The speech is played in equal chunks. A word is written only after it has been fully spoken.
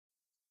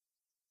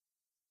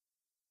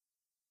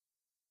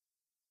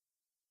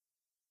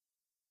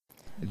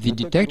The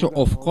detector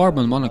of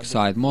carbon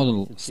monoxide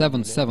model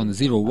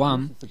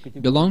 7701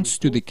 belongs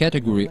to the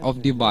category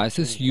of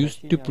devices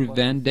used to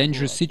prevent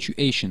dangerous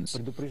situations,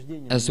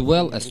 as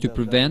well as to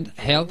prevent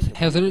health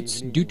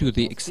hazards due to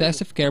the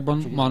excessive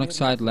carbon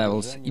monoxide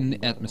levels in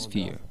the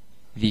atmosphere.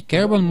 The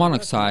carbon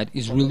monoxide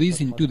is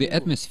released into the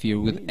atmosphere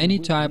with any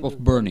type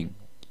of burning.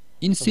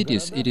 In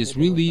cities, it is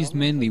released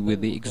mainly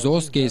with the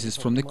exhaust gases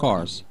from the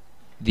cars.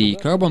 The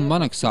carbon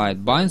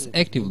monoxide binds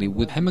actively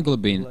with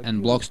hemoglobin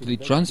and blocks the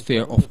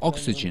transfer of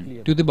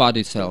oxygen to the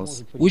body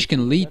cells, which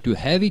can lead to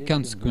heavy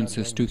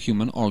consequences to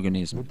human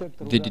organism.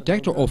 The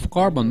detector of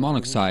carbon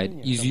monoxide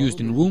is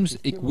used in rooms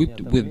equipped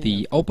with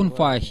the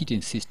open-fire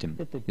heating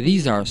system.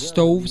 These are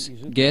stoves,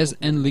 gas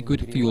and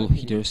liquid fuel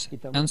heaters,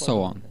 and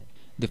so on.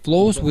 The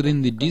flaws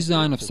within the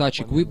design of such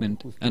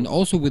equipment and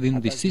also within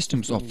the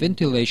systems of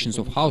ventilation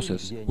of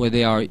houses where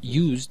they are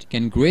used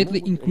can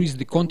greatly increase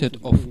the content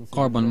of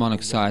carbon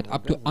monoxide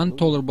up to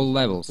intolerable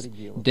levels,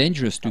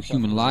 dangerous to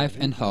human life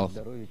and health.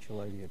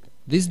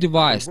 This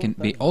device can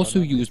be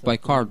also used by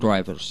car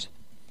drivers.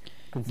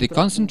 The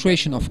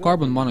concentration of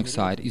carbon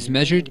monoxide is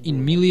measured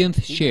in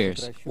millionth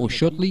shares, or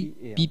shortly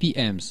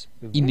ppms.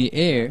 In the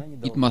air,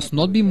 it must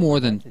not be more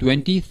than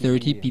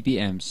 20-30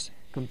 ppms.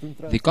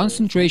 The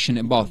concentration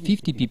above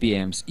 50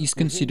 ppm is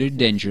considered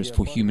dangerous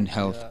for human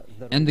health,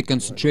 and the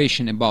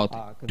concentration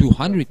about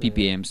 200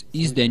 ppm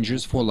is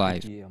dangerous for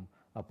life.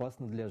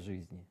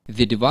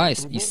 The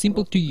device is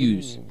simple to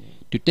use.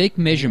 To take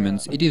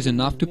measurements, it is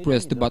enough to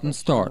press the button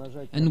Start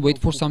and wait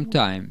for some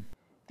time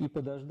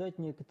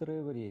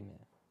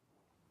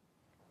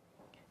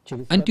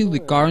until the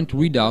current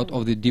readout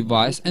of the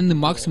device and the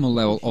maximal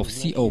level of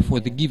CO for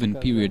the given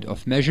period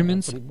of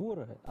measurements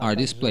are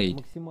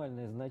displayed.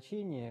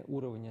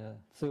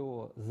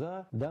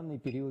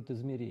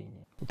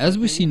 As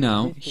we see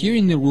now, here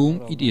in the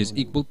room it is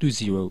equal to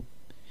 0.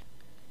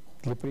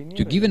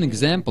 To give an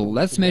example,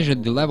 let's measure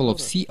the level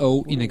of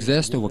CO in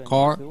exhaust of a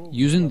car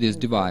using this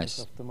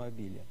device.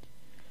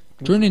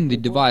 Turning the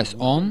device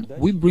on,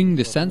 we bring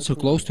the sensor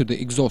close to the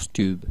exhaust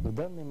tube.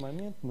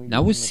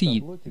 Now we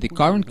see the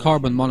current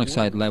carbon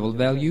monoxide level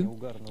value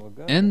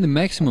and the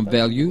maximum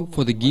value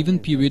for the given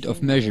period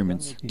of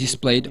measurements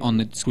displayed on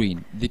the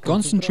screen. The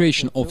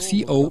concentration of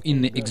CO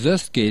in the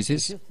exhaust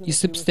gases is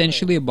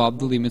substantially above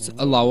the limits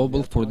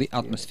allowable for the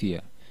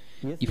atmosphere.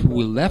 If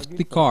we left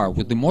the car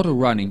with the motor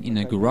running in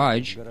a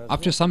garage,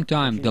 after some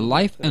time the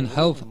life and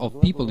health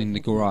of people in the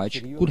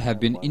garage could have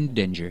been in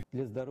danger.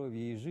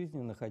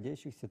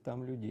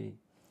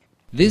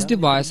 This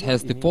device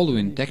has the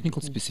following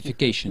technical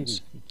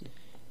specifications.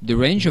 The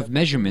range of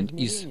measurement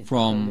is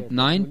from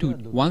 9 to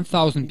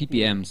 1000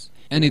 ppm,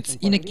 and its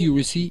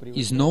inaccuracy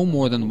is no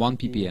more than 1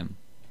 ppm.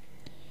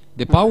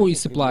 The power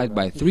is supplied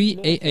by 3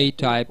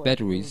 AA-type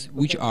batteries,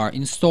 which are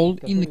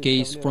installed in the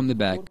case from the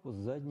back.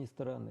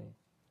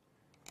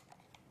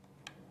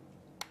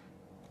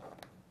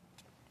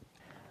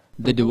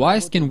 The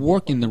device can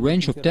work in the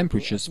range of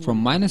temperatures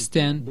from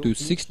 -10 to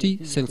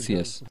 60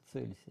 Celsius.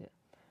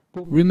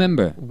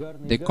 Remember,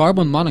 the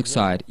carbon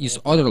monoxide is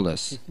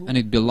odorless and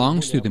it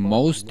belongs to the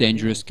most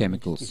dangerous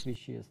chemicals.